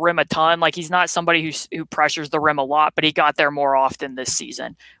get to the rim a ton. Like he's not somebody who pressures the rim a lot, but he got there more often this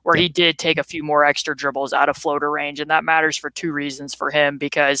season, where he did take a few more extra dribbles out of floater range, and that matters for 2 reasons for him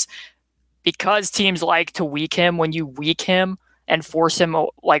because teams like to weak him. When you weak him and force him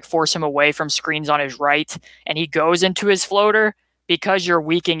away from screens on his right, and he goes into his floater, because you're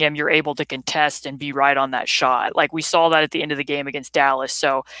weakening him, you're able to contest and be right on that shot. Like we saw that at the end of the game against Dallas.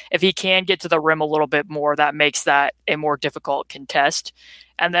 So if he can get to the rim a little bit more, that makes that a more difficult contest.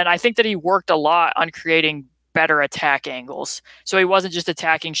 And then I think that he worked a lot on creating better attack angles. So he wasn't just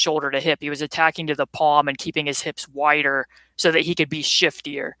attacking shoulder to hip. He was attacking to the palm and keeping his hips wider so that he could be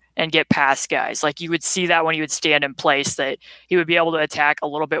shiftier and get past guys. Like you would see that when he would stand in place, that he would be able to attack a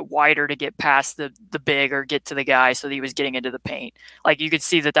little bit wider to get past the big or get to the guy so that he was getting into the paint. Like you could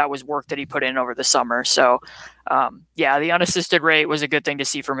see that was work that he put in over the summer. So the unassisted rate was a good thing to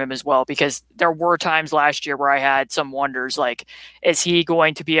see from him as well, because there were times last year where I had some wonders, like, is he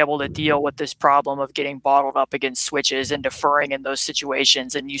going to be able to deal with this problem of getting bottled up against switches and deferring in those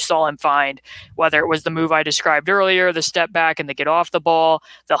situations? And you saw him find, whether it was the move I described earlier, the step back and the get off the ball,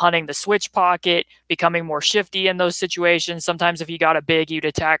 the hunting the switch pocket, becoming more shifty in those situations. Sometimes if he got a big, you'd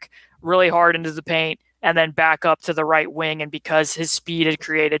attack really hard into the paint and then back up to the right wing. And because his speed had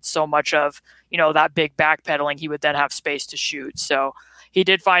created so much of, that big backpedaling, he would then have space to shoot. So he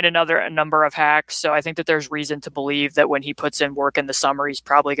did find a number of hacks. So I think that there's reason to believe that when he puts in work in the summer, he's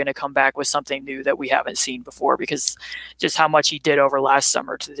probably going to come back with something new that we haven't seen before, because just how much he did over last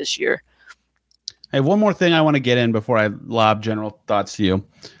summer to this year. Hey, one more thing I want to get in before I lob general thoughts to you.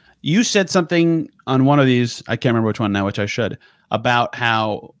 You said something on one of these, I can't remember which one now, which I should, about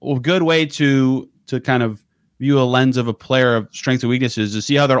how a good way to kind of view a lens of a player of strengths and weaknesses is to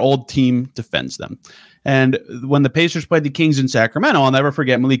see how their old team defends them. And when the Pacers played the Kings in Sacramento, I'll never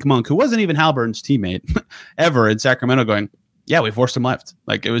forget Malik Monk, who wasn't even Haliburton's teammate ever in Sacramento, going, yeah, we forced him left.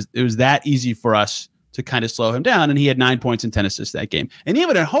 Like it was that easy for us to kind of slow him down. And he had 9 points and 10 assists that game. And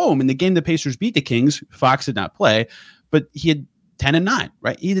even at home in the game the Pacers beat the Kings, Fox did not play, but he had 10 and 9,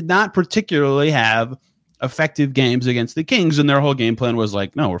 right? He did not particularly have effective games against the Kings. And their whole game plan was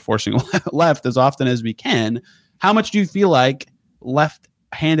like, no, we're forcing left as often as we can. How much do you feel like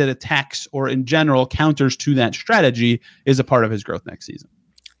left-handed attacks or in general counters to that strategy is a part of his growth next season?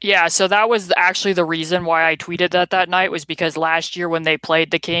 Yeah, so that was actually the reason why I tweeted that night, was because last year when they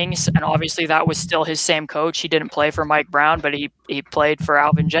played the Kings, and obviously that was still his same coach. He didn't play for Mike Brown, but he played for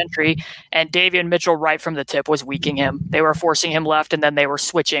Alvin Gentry, and Davion Mitchell right from the tip was weakening him. They were forcing him left, and then they were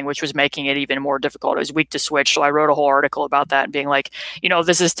switching, which was making it even more difficult. It was weak to switch, so I wrote a whole article about that and being like,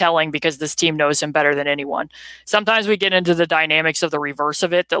 this is telling because this team knows him better than anyone. Sometimes we get into the dynamics of the reverse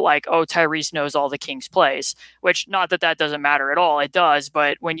of it, that like, oh, Tyrese knows all the Kings plays, which not that doesn't matter at all. It does,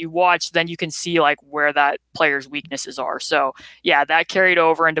 but when you watch, then you can see like where that player's weaknesses are. So yeah, that carried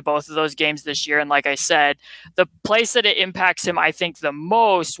over into both of those games this year. And like I said, the place that it impacts him, I think the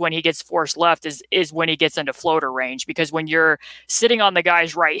most when he gets forced left is when he gets into floater range, because when you're sitting on the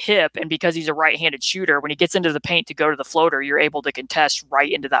guy's right hip, and because he's a right-handed shooter, when he gets into the paint to go to the floater, you're able to contest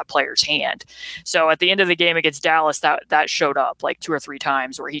right into that player's hand. So at the end of the game against Dallas, that showed up like 2 or 3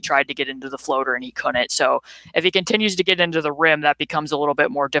 times where he tried to get into the floater and he couldn't. So if he continues to get into the rim, that becomes a little bit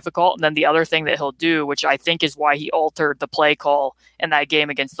more difficult. And then the other thing that he'll do, which I think is why he altered the play call in that game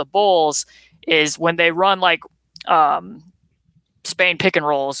against the Bulls, is when they run like Spain pick and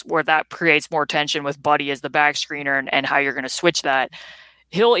rolls, where that creates more tension with Buddy as the back screener and how you're going to switch that.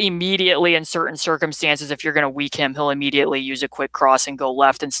 He'll immediately, in certain circumstances, if you're going to weak him, he'll immediately use a quick cross and go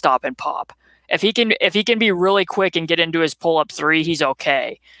left and stop and pop. If he can be really quick and get into his pull-up three, he's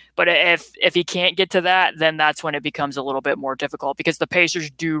okay. But if he can't get to that, then that's when it becomes a little bit more difficult, because the Pacers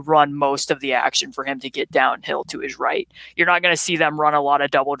do run most of the action for him to get downhill to his right. You're not going to see them run a lot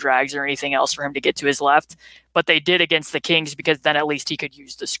of double drags or anything else for him to get to his left, but they did against the Kings, because then at least he could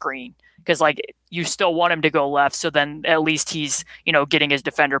use the screen. Because like you still want him to go left, so then at least he's getting his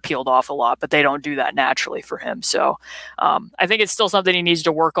defender peeled off a lot, but they don't do that naturally for him. So I think it's still something he needs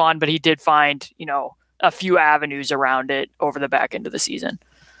to work on, but he did find a few avenues around it over the back end of the season.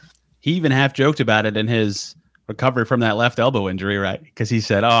 He even half joked about it in his recovery from that left elbow injury, right? Because he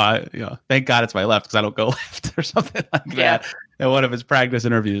said, thank God it's my left because I don't go left, or something like that in one of his practice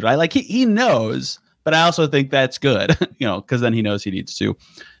interviews, right? Like he knows, but I also think that's good, because then he knows he needs to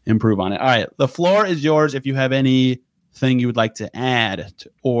improve on it. All right, the floor is yours if you have anything you would like to add to,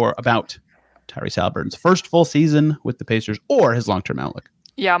 or about Tyrese Haliburton's first full season with the Pacers or his long-term outlook.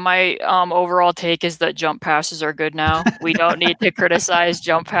 Yeah, my overall take is that jump passes are good now. We don't need to criticize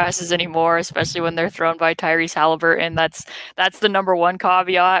jump passes anymore, especially when they're thrown by Tyrese Haliburton. That's the number one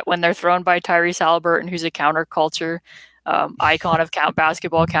caveat when they're thrown by Tyrese Haliburton, who's a counterculture icon of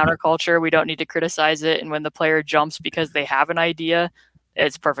basketball counterculture. We don't need to criticize it. And when the player jumps because they have an idea,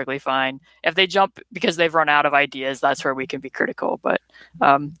 it's perfectly fine. If they jump because they've run out of ideas, that's where we can be critical. But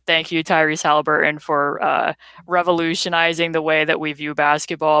thank you, Tyrese Haliburton, for revolutionizing the way that we view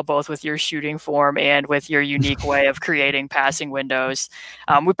basketball, both with your shooting form and with your unique way of creating passing windows.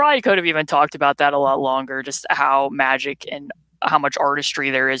 We probably could have even talked about that a lot longer, just how magic and how much artistry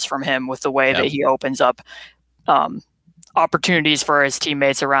there is from him with the way that he opens up opportunities for his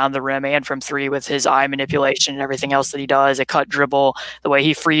teammates around the rim and from three, with his eye manipulation and everything else that he does, a cut dribble, the way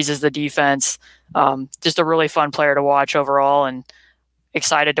he freezes the defense. Just a really fun player to watch overall, and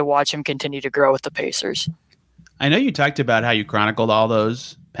excited to watch him continue to grow with the Pacers. I know you talked about how you chronicled all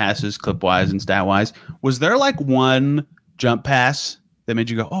those passes clip-wise and stat-wise. Was there like one jump pass that made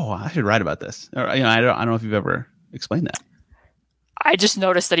you go, oh, I should write about this? Or, I don't know if you've ever explained that. I just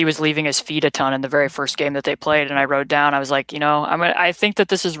noticed that he was leaving his feet a ton in the very first game that they played, and I wrote down, I was like, I think that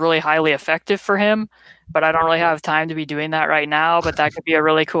this is really highly effective for him, but I don't really have time to be doing that right now, but that could be a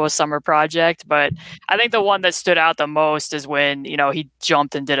really cool summer project. But I think the one that stood out the most is when, he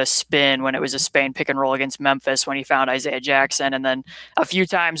jumped and did a spin when it was a Spain pick and roll against Memphis when he found Isaiah Jackson, and then a few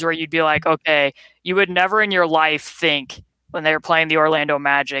times where you'd be like, okay, you would never in your life think when they were playing the Orlando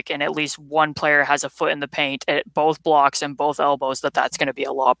Magic and at least one player has a foot in the paint at both blocks and both elbows, that's going to be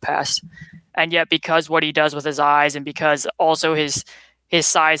a lob pass. And yet, because what he does with his eyes, and because also his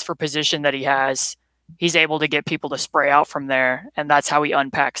size for position that he has, he's able to get people to spray out from there, and that's how he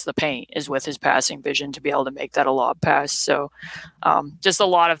unpacks the paint, is with his passing vision to be able to make that a lob pass. So just a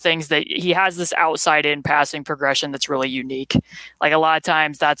lot of things that he has, this outside in passing progression that's really unique. Like a lot of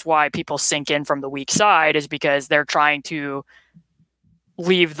times that's why people sink in from the weak side, is because they're trying to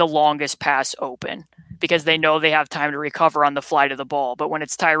leave the longest pass open because they know they have time to recover on the fly to the ball. But when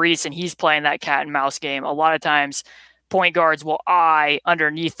it's Tyrese and he's playing that cat and mouse game, a lot of times point guards will eye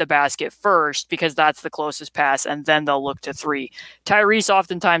underneath the basket first because that's the closest pass, and then they'll look to three. Tyrese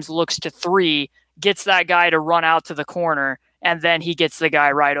oftentimes looks to three, gets that guy to run out to the corner, and then he gets the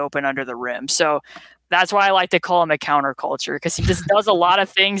guy right open under the rim. So that's why I like to call him a counterculture, because he just does a lot of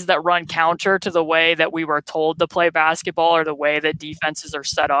things that run counter to the way that we were told to play basketball or the way that defenses are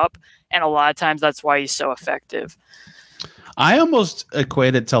set up. And a lot of times that's why he's so effective. I almost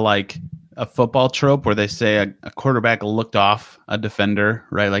equate it to like a football trope where they say a quarterback looked off a defender,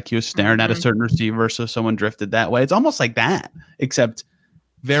 right? Like he was staring at a certain receiver, so someone drifted that way. It's almost like that, except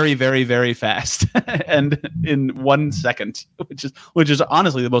very, very, very fast and in 1 second, which is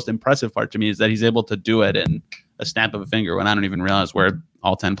honestly the most impressive part to me, is that he's able to do it in a snap of a finger when I don't even realize where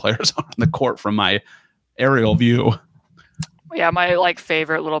all 10 players are on the court from my aerial view. Yeah, my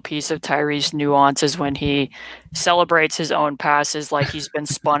favorite little piece of Tyrese nuance is when he celebrates his own passes like he's been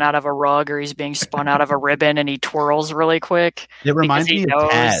spun out of a rug or he's being spun out of a ribbon, and he twirls really quick. It reminds me of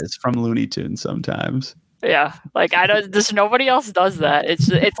Taz from Looney Tunes sometimes. Yeah, like nobody else does that.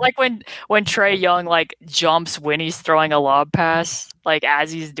 It's like when Trae Young jumps when he's throwing a lob pass, like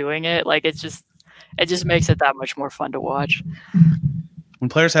as he's doing it. Like it just makes it that much more fun to watch. When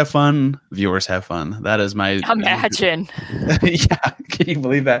players have fun, viewers have fun. That is my imagine. Yeah, can you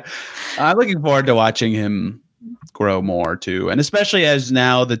believe that? I'm looking forward to watching him grow more too, and especially as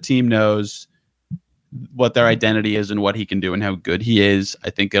now the team knows what their identity is and what he can do and how good he is.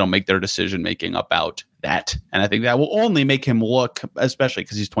 I think it'll make their decision making about that, and I think that will only make him look, especially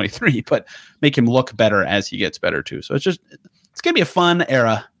because he's 23, but make him look better as he gets better too. So it's gonna be a fun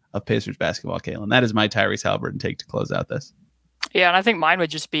era of Pacers basketball, Kalen. That is my Tyrese Haliburton take to close out this. Yeah, and I think mine would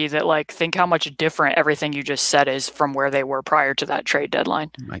just be that, think how much different everything you just said is from where they were prior to that trade deadline.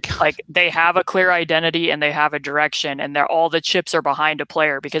 Oh my God. They have a clear identity and they have a direction, and all the chips are behind a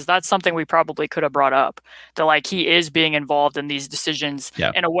player, because that's something we probably could have brought up. That he is being involved in these decisions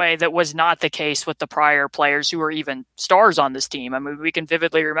in a way that was not the case with the prior players who were even stars on this team. I mean, we can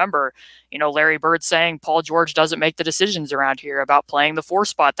vividly remember, Larry Bird saying Paul George doesn't make the decisions around here about playing the 4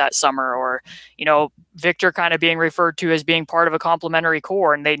 spot that summer, or Victor kind of being referred to as being part of a complementary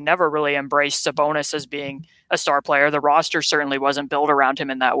core, and they never really embraced Sabonis as being a star player. The roster certainly wasn't built around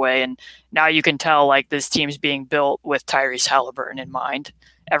him in that way, and now you can tell this team's being built with Tyrese Haliburton in mind.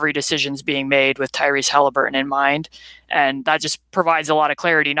 Every decision's being made with Tyrese Haliburton in mind, and that just provides a lot of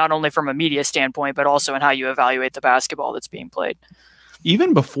clarity, not only from a media standpoint, but also in how you evaluate the basketball that's being played.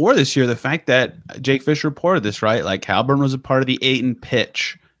 Even before this year, the fact that Jake Fisher reported this, right? Haliburton was a part of the Ayton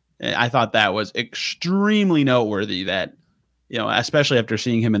pitch. I thought that was extremely noteworthy, that, especially after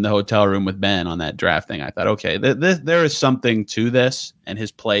seeing him in the hotel room with Ben on that draft thing, I thought, okay, there is something to this, and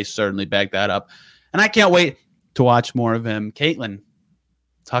his play certainly backed that up. And I can't wait to watch more of him. Caitlin,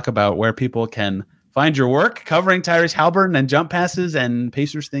 talk about where people can find your work covering Tyrese Haliburton and jump passes and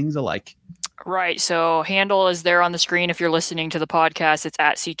Pacers things alike. Right. So handle is there on the screen. If you're listening to the podcast, it's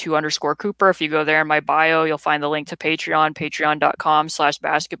at C2_Cooper. If you go there in my bio, you'll find the link to Patreon,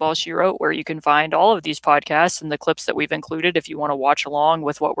 patreon.com/basketballshewrote, where you can find all of these podcasts and the clips that we've included if you want to watch along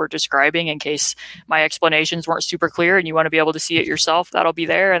with what we're describing, in case my explanations weren't super clear and you want to be able to see it yourself. That'll be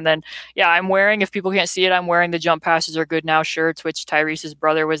there. And then, I'm wearing, if people can't see it, I'm wearing the Jump Passes Are Good Now shirts, which Tyrese's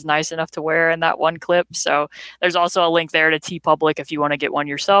brother was nice enough to wear in that one clip. So there's also a link there to TeePublic if you want to get one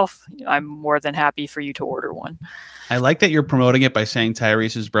yourself. I'm more than happy for you to order one. I like that you're promoting it by saying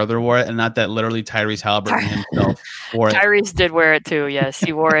Tyrese's brother wore it, and not that literally Tyrese Haliburton himself wore it. Tyrese did wear it too. Yes,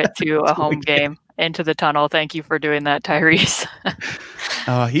 he wore it to a home game into the tunnel. Thank you for doing that, Tyrese.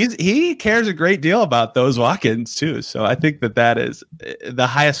 He cares a great deal about those walk-ins too. So I think that is the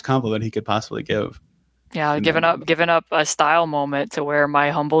highest compliment he could possibly give. Yeah, giving up a style moment to wear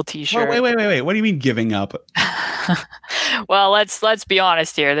my humble T-shirt. Wait. What do you mean giving up? Well, let's be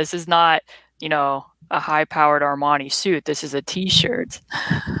honest here. This is not, a high-powered Armani suit. This is a T-shirt.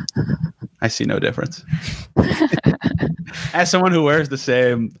 I see no difference. As someone who wears the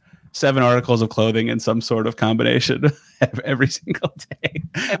same 7 articles of clothing in some sort of combination every single day,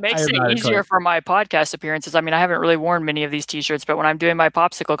 it makes it easier for my podcast appearances. I mean, I haven't really worn many of these T-shirts, but when I'm doing my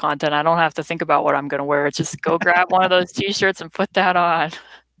popsicle content, I don't have to think about what I'm going to wear. It's just go grab one of those T-shirts and put that on.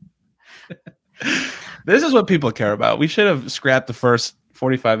 This is what people care about. We should have scrapped the first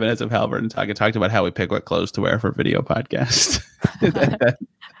 45 minutes of Haliburton talked about how we pick what clothes to wear for video podcast.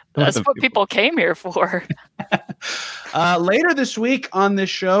 That's what people came here for. Later this week on this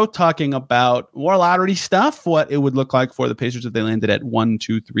show, talking about more lottery stuff, what it would look like for the Pacers if they landed at 1,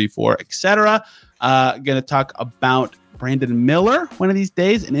 2, 3, 4, etc. Going to talk about Brandon Miller one of these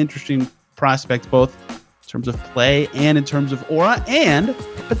days, an interesting prospect both in terms of play and in terms of aura, and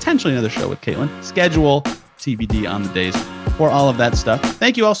potentially another show with Caitlin. Schedule TBD on the days for all of that stuff.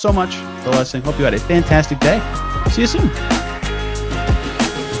 Thank you all so much for listening. Hope you had a fantastic day. See you soon.